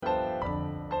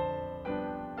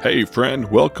Hey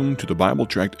friend, welcome to the Bible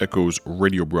Tract Echoes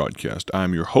radio broadcast.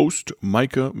 I'm your host,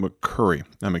 Micah McCurry.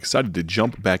 I'm excited to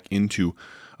jump back into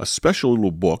a special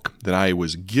little book that I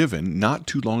was given not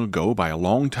too long ago by a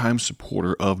longtime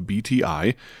supporter of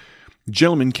BTI.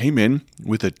 Gentleman came in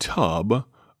with a tub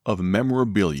of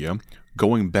memorabilia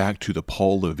going back to the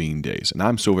Paul Levine days, and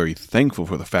I'm so very thankful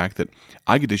for the fact that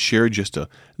I get to share just a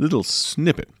little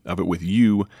snippet of it with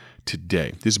you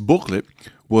today. This booklet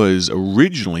was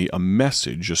originally a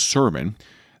message, a sermon,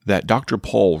 that Dr.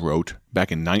 Paul wrote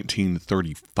back in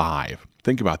 1935.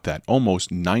 Think about that,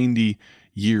 almost 90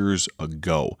 years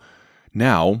ago.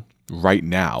 Right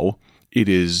now, it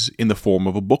is in the form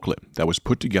of a booklet that was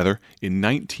put together in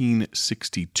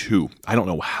 1962. I don't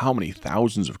know how many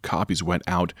thousands of copies went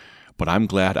out, but I'm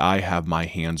glad I have my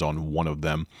hands on one of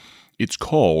them. It's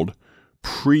called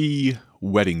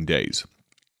Pre-Wedding Days.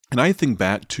 And I think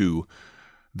back to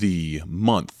the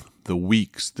month, the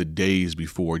weeks, the days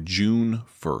before June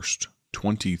 1st,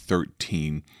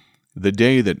 2013, the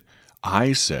day that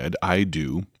I said I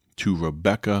do to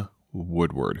Rebecca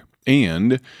Woodward.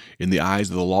 And in the eyes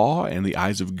of the law and the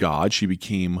eyes of God, she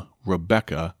became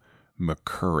Rebecca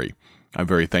McCurry. I'm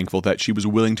very thankful that she was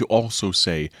willing to also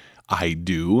say, I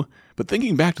do. But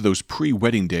thinking back to those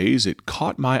pre-wedding days, it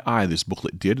caught my eye, this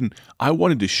booklet did, and I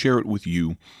wanted to share it with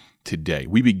you today.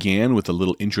 We began with a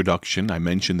little introduction. I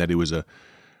mentioned that it was a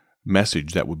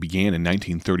message that began in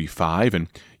 1935, and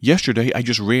yesterday I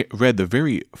just read the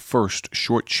very first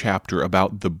short chapter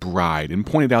about the bride and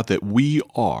pointed out that we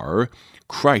are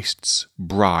Christ's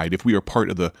bride. If we are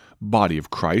part of the body of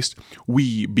Christ,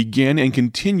 we begin and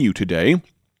continue today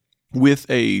with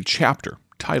a chapter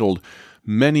titled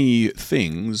Many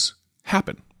Things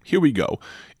Happen. Here we go,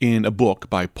 in a book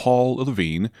by Paul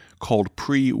Levine called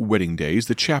Pre-Wedding Days,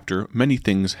 the chapter, Many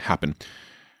Things Happen.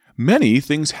 Many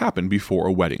things happen before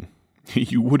a wedding.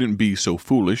 You wouldn't be so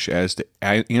foolish as to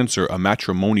answer a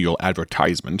matrimonial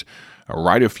advertisement,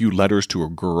 write a few letters to a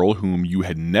girl whom you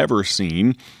had never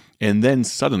seen, and then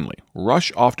suddenly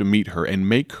rush off to meet her and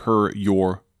make her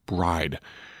your bride.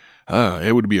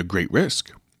 It would be a great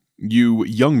risk. You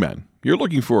young men, you're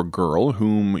looking for a girl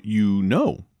whom you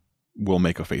know will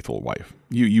make a faithful wife.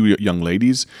 You young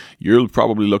ladies, you're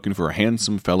probably looking for a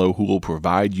handsome fellow who will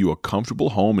provide you a comfortable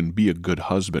home and be a good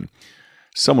husband.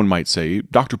 Someone might say,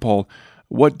 Dr. Paul,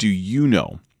 what do you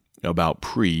know about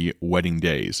pre-wedding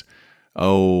days?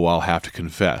 Oh, I'll have to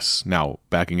confess. Now,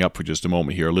 backing up for just a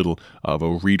moment here, a little of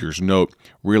a reader's note.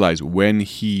 Realize when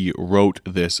he wrote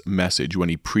this message, when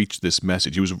he preached this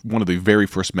message, it was one of the very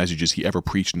first messages he ever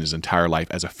preached in his entire life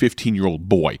as a 15-year-old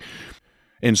boy.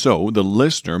 And so the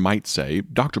listener might say,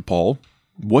 Dr. Paul,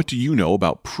 what do you know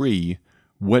about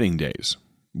pre-wedding days?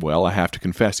 Well, I have to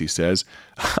confess, he says,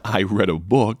 I read a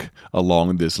book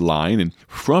along this line, and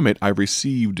from it I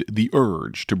received the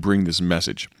urge to bring this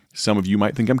message. Some of you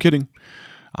might think I'm kidding.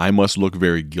 I must look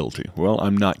very guilty. Well,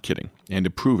 I'm not kidding. And to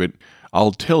prove it,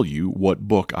 I'll tell you what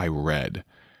book I read.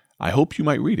 I hope you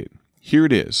might read it. Here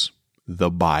it is, the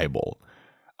Bible.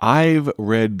 I've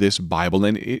read this Bible,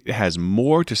 and it has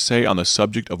more to say on the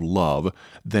subject of love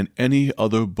than any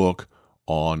other book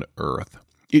on earth.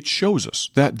 It shows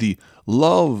us that the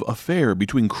love affair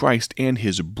between Christ and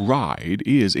his bride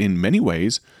is, in many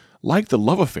ways, like the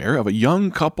love affair of a young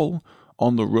couple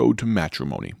on the road to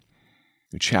matrimony.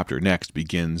 The chapter next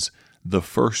begins the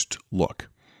first look.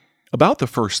 About the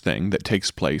first thing that takes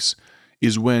place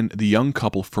is when the young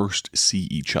couple first see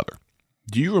each other.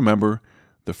 Do you remember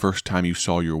the first time you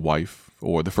saw your wife,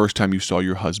 or the first time you saw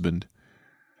your husband?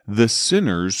 The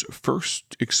sinner's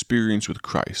first experience with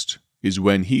Christ is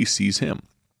when he sees him.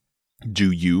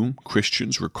 Do you,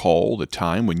 Christians, recall the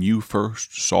time when you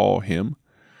first saw him?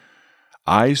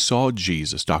 I saw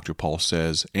Jesus, Dr. Paul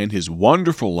says, and his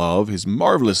wonderful love, his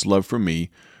marvelous love for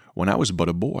me, when I was but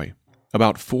a boy,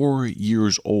 about 4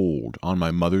 years old, on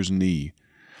my mother's knee.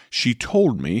 She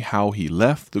told me how he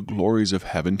left the glories of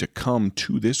heaven to come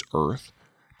to this earth,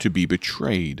 to be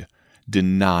betrayed,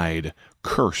 denied,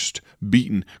 cursed,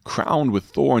 beaten, crowned with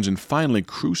thorns, and finally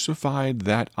crucified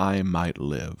that I might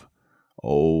live.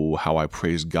 Oh, how I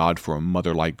praise God for a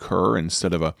mother like her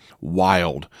instead of a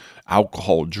wild,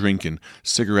 alcohol-drinking,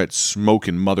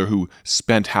 cigarette-smoking mother who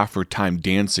spent half her time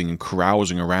dancing and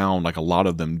carousing around like a lot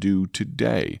of them do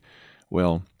today.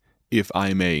 Well, if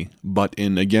I may butt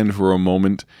in again for a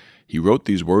moment, he wrote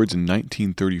these words in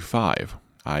 1935.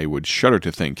 I would shudder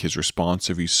to think his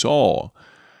response if he saw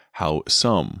how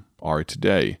some are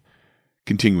today.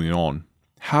 Continuing on,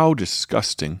 how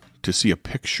disgusting to see a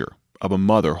picture of a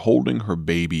mother holding her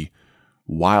baby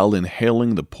while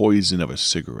inhaling the poison of a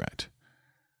cigarette.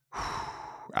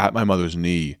 At my mother's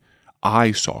knee,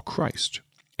 I saw Christ,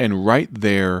 And right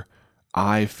there,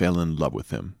 I fell in love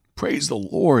with him. Praise the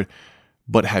Lord.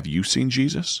 But have you seen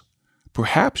Jesus?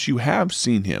 Perhaps you have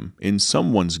seen him in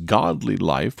someone's godly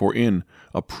life or in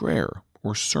a prayer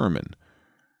or sermon.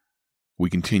 We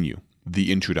continue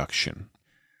the introduction.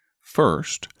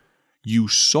 First, you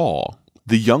saw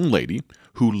the young lady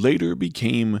who later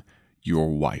became your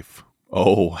wife.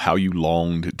 Oh, how you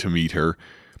longed to meet her.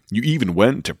 You even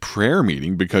went to prayer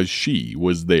meeting because she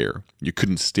was there. You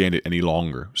couldn't stand it any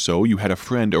longer, so you had a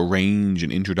friend arrange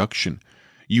an introduction.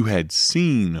 You had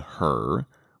seen her,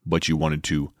 but you wanted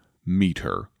to meet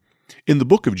her. In the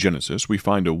book of Genesis, we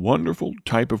find a wonderful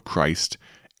type of Christ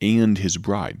and his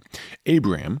bride.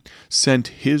 Abraham sent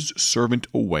his servant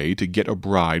away to get a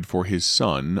bride for his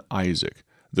son Isaac.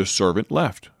 The servant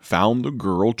left, found the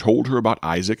girl, told her about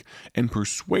Isaac, and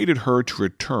persuaded her to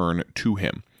return to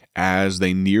him. As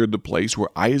they neared the place where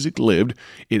Isaac lived,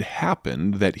 it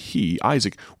happened that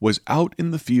Isaac, was out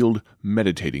in the field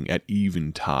meditating at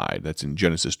eventide. That's in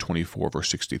Genesis 24, verse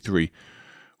 63.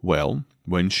 Well,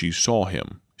 when she saw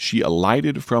him, she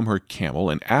alighted from her camel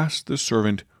and asked the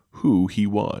servant who he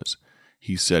was.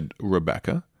 He said,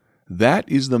 Rebekah, that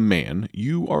is the man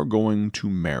you are going to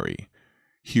marry.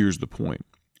 Here's the point.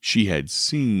 She had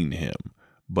seen him,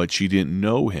 but she didn't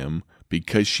know him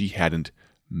because she hadn't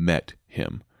met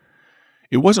him.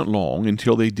 It wasn't long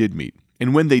until they did meet,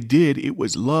 and when they did, it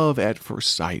was love at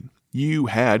first sight. You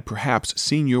had perhaps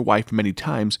seen your wife many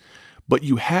times, but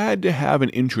you had to have an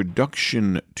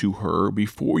introduction to her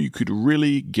before you could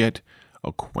really get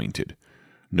acquainted.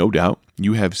 No doubt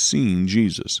you have seen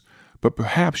Jesus, but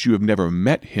perhaps you have never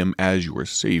met him as your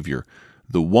Savior,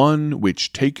 the one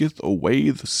which taketh away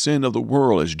the sin of the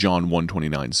world, as John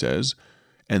 1:29 says,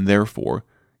 and therefore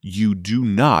you do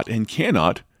not and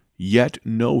cannot yet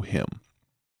know him.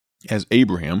 As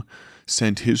Abraham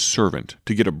sent his servant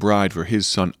to get a bride for his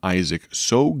son Isaac,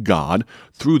 so God,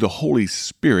 through the Holy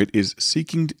Spirit, is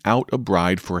seeking out a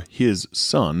bride for his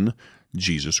Son,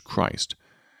 Jesus Christ.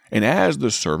 And as the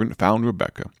servant found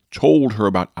Rebekah, told her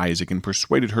about Isaac, and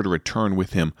persuaded her to return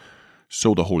with him,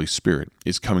 so the Holy Spirit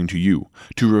is coming to you,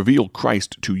 to reveal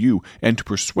Christ to you, and to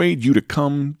persuade you to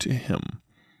come to him.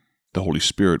 The Holy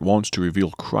Spirit wants to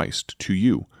reveal Christ to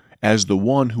you as the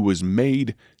one who was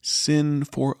made sin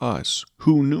for us,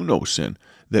 who knew no sin,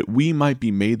 that we might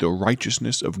be made the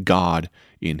righteousness of God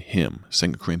in him.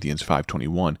 2 Corinthians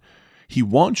 5:21. He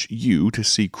wants you to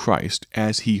see Christ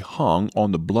as he hung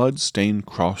on the blood-stained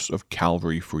cross of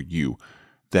Calvary for you,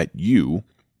 that you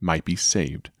might be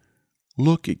saved.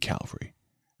 Look at Calvary.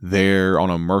 There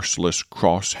on a merciless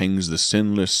cross hangs the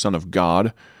sinless Son of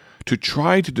God. To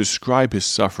try to describe his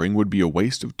suffering would be a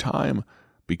waste of time,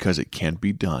 because it can't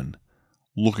be done.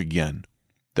 Look again.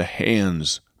 The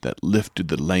hands that lifted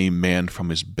the lame man from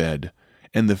his bed,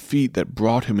 and the feet that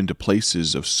brought him into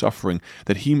places of suffering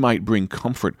that he might bring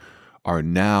comfort, are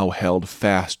now held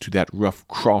fast to that rough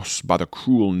cross by the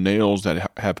cruel nails that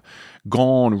have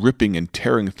gone ripping and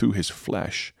tearing through his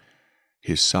flesh.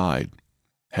 His side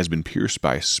has been pierced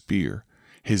by a spear.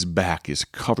 His back is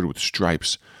covered with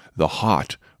stripes. The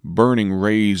hot, burning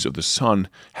rays of the sun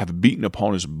have beaten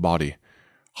upon his body.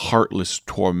 Heartless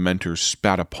tormentors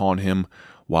spat upon him,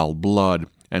 while blood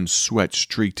and sweat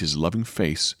streaked his loving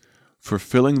face.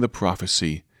 Fulfilling the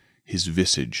prophecy, his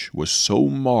visage was so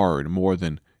marred more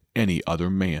than any other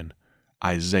man.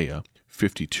 Isaiah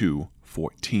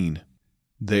 52:14.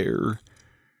 There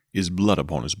is blood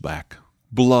upon his back,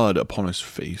 blood upon his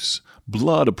face,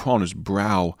 blood upon his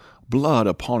brow, blood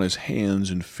upon his hands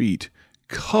and feet,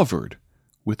 covered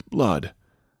with blood.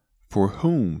 For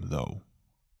whom, though?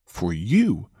 For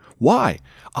you. Why?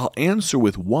 I'll answer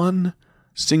with one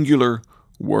singular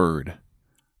word.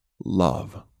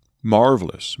 Love.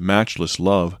 Marvelous, matchless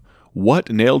love.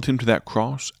 What nailed him to that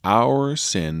cross? Our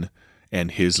sin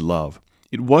and his love.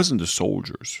 It wasn't the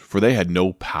soldiers, for they had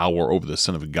no power over the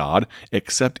Son of God,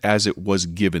 except as it was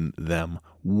given them.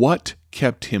 What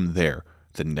kept him there?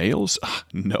 The nails?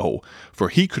 No, for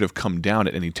he could have come down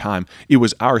at any time. It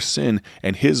was our sin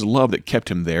and his love that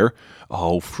kept him there.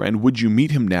 Oh, friend, would you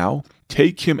meet him now?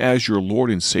 Take him as your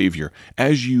Lord and Savior.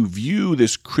 As you view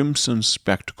this crimson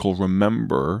spectacle,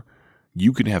 remember,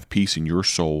 you can have peace in your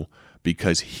soul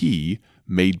because he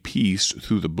made peace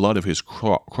through the blood of his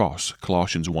cross,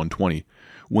 Colossians 1:20.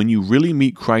 When you really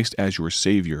meet Christ as your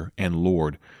Savior and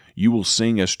Lord, you will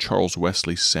sing as Charles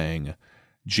Wesley sang,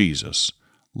 Jesus,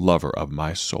 lover of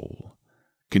my soul.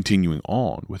 Continuing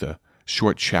on with a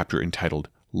short chapter entitled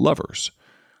Lovers.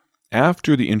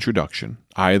 After the introduction,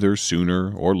 either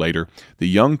sooner or later, the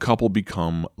young couple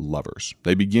become lovers.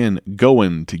 They begin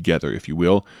going together, if you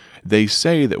will. They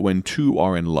say that when two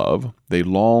are in love, they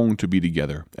long to be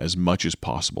together as much as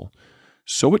possible.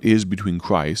 So it is between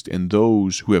Christ and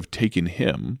those who have taken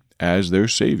him as their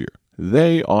Savior.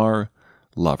 They are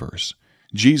lovers.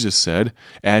 Jesus said,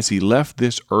 as he left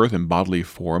this earth in bodily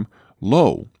form,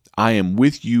 "Lo, I am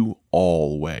with you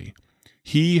alway."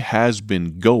 He has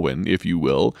been going, if you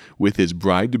will, with his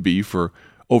bride-to-be for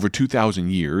over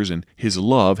 2,000 years, and his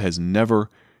love has never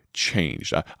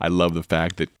changed. I love the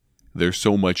fact that there's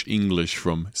so much English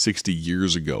from 60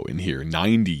 years ago in here,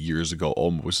 90 years ago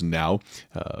almost now.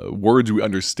 Words we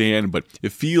understand, but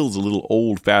it feels a little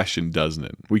old-fashioned, doesn't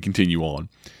it? We continue on.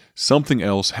 Something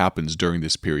else happens during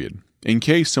this period. In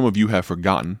case some of you have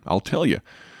forgotten, I'll tell you.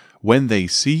 When they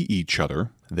see each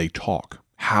other, they talk.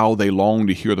 How they long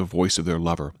to hear the voice of their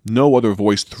lover. No other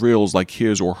voice thrills like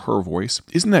his or her voice.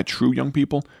 Isn't that true, young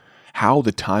people? How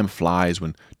the time flies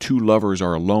when two lovers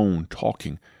are alone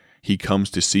talking. He comes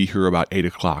to see her about 8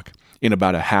 o'clock. In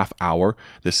about a half hour,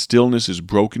 the stillness is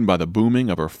broken by the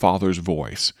booming of her father's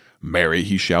voice. "Mary,"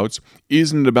 he shouts,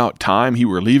 "isn't it about time he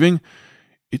were leaving?"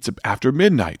 "It's after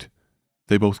midnight."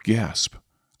 They both gasp.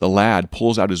 The lad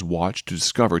pulls out his watch to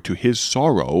discover, to his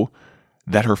sorrow,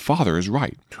 that her father is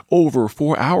right. Over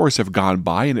 4 hours have gone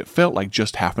by, and it felt like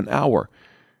just half an hour.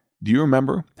 Do you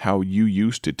remember how you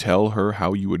used to tell her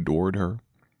how you adored her?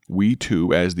 We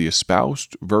too, as the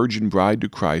espoused virgin bride to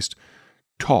Christ,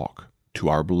 talk to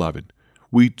our beloved.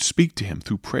 We speak to him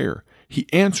through prayer. He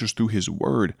answers through his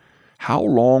word. How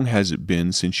long has it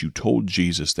been since you told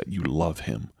Jesus that you love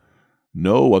him?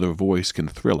 No other voice can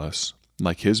thrill us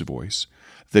like his voice.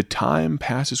 The time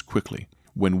passes quickly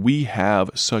when we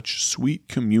have such sweet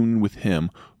communion with him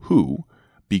who,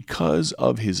 because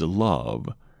of his love,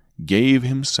 gave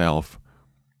himself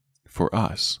for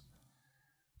us.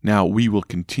 Now, we will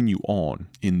continue on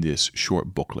in this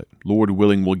short booklet. Lord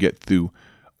willing, we'll get through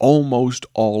almost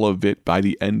all of it by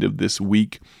the end of this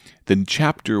week. The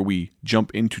chapter we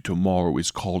jump into tomorrow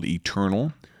is called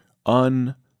Eternal,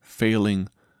 Unfailing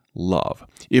Love.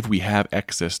 If we have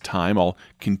excess time, I'll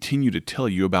continue to tell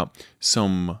you about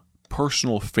some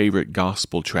personal favorite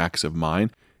gospel tracts of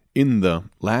mine. In the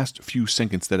last few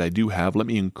seconds that I do have, let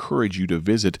me encourage you to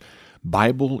visit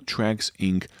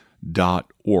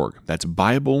BibleTractsInc.org. That's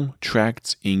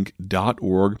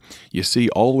BibleTractsInc.org. You see,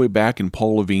 all the way back in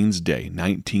Paul Levine's day,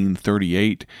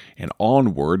 1938 and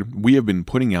onward, we have been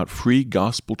putting out free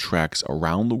gospel tracts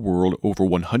around the world, over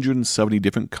 170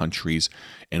 different countries,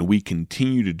 and we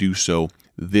continue to do so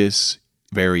this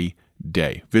very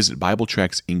day. Visit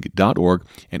BibleTractsInc.org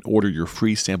and order your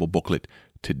free sample booklet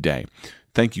today.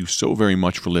 Thank you so very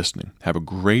much for listening. Have a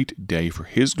great day for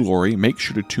His glory. Make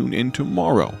sure to tune in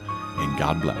tomorrow, and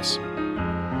God bless.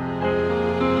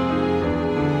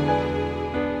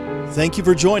 Thank you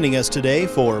for joining us today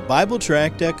for Bible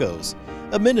Tract Echoes,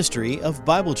 a ministry of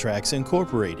Bible Tracts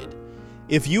Incorporated.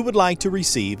 If you would like to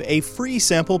receive a free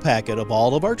sample packet of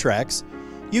all of our tracts,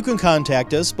 you can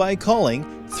contact us by calling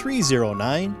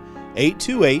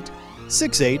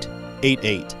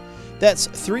 309-828-6888. That's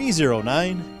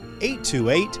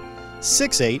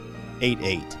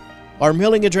 309-828-6888. Our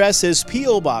mailing address is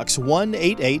P.O. Box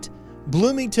 188,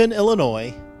 Bloomington,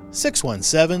 Illinois,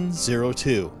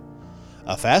 61702.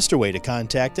 A faster way to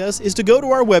contact us is to go to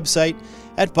our website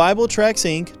at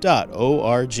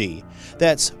BibleTractsInc.org.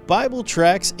 That's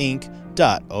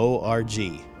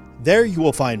BibleTractsInc.org. There you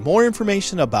will find more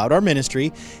information about our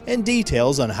ministry and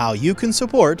details on how you can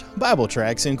support Bible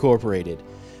Tracts Incorporated.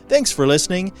 Thanks for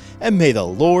listening, and may the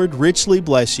Lord richly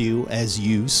bless you as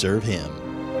you serve Him.